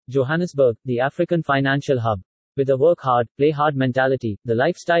Johannesburg, the African financial hub. With a work hard, play hard mentality, the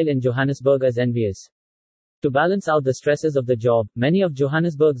lifestyle in Johannesburg is envious. To balance out the stresses of the job, many of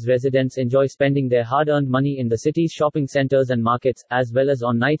Johannesburg's residents enjoy spending their hard-earned money in the city's shopping centers and markets, as well as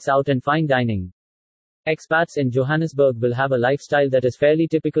on nights out and fine dining. Expats in Johannesburg will have a lifestyle that is fairly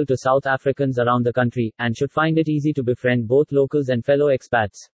typical to South Africans around the country, and should find it easy to befriend both locals and fellow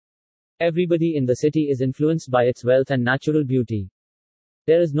expats. Everybody in the city is influenced by its wealth and natural beauty.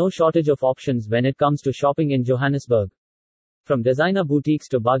 There is no shortage of options when it comes to shopping in Johannesburg. From designer boutiques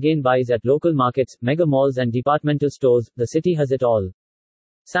to bargain buys at local markets, mega malls and departmental stores, the city has it all.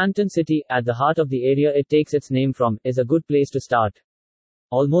 Sandton City, at the heart of the area it takes its name from, is a good place to start.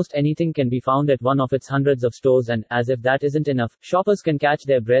 Almost anything can be found at one of its hundreds of stores and, as if that isn't enough, shoppers can catch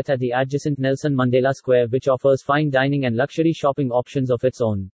their breath at the adjacent Nelson Mandela Square, which offers fine dining and luxury shopping options of its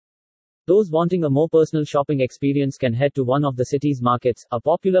own. Those wanting a more personal shopping experience can head to one of the city's markets, a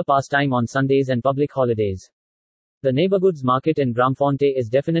popular pastime on Sundays and public holidays. The neighborhoods market in Braamfontein is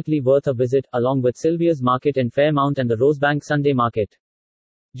definitely worth a visit, along with Sylvia's Market in Fairmount and the Rosebank Sunday Market.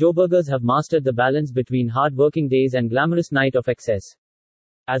 Joburgers have mastered the balance between hard-working days and glamorous night of excess.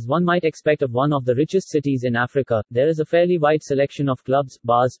 As one might expect of one of the richest cities in Africa, there is a fairly wide selection of clubs,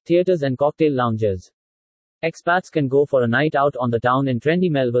 bars, theaters and cocktail lounges. Expats can go for a night out on the town in trendy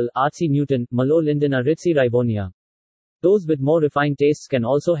Melville, artsy Newton, Malo Linden or ritzy Rivonia. Those with more refined tastes can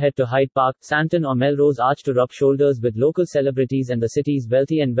also head to Hyde Park, Sandton or Melrose Arch to rub shoulders with local celebrities and the city's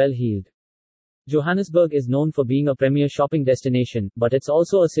wealthy and well-heeled. Johannesburg is known for being a premier shopping destination, but it's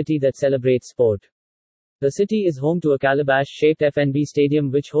also a city that celebrates sport. The city is home to a calabash-shaped FNB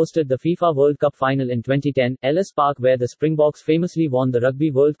stadium which hosted the FIFA World Cup final in 2010, Ellis Park where the Springboks famously won the Rugby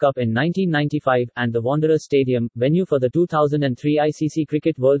World Cup in 1995, and the Wanderers Stadium, venue for the 2003 ICC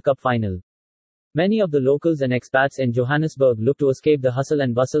Cricket World Cup final. Many of the locals and expats in Johannesburg look to escape the hustle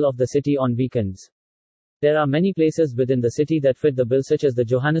and bustle of the city on weekends. There are many places within the city that fit the bill, such as the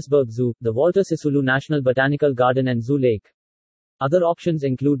Johannesburg Zoo, the Walter Sisulu National Botanical Garden and Zoo Lake. Other options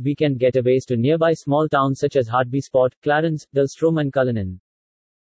include weekend getaways to nearby small towns such as Hartbeespoort, Clarence, Dullstroom and Cullinan.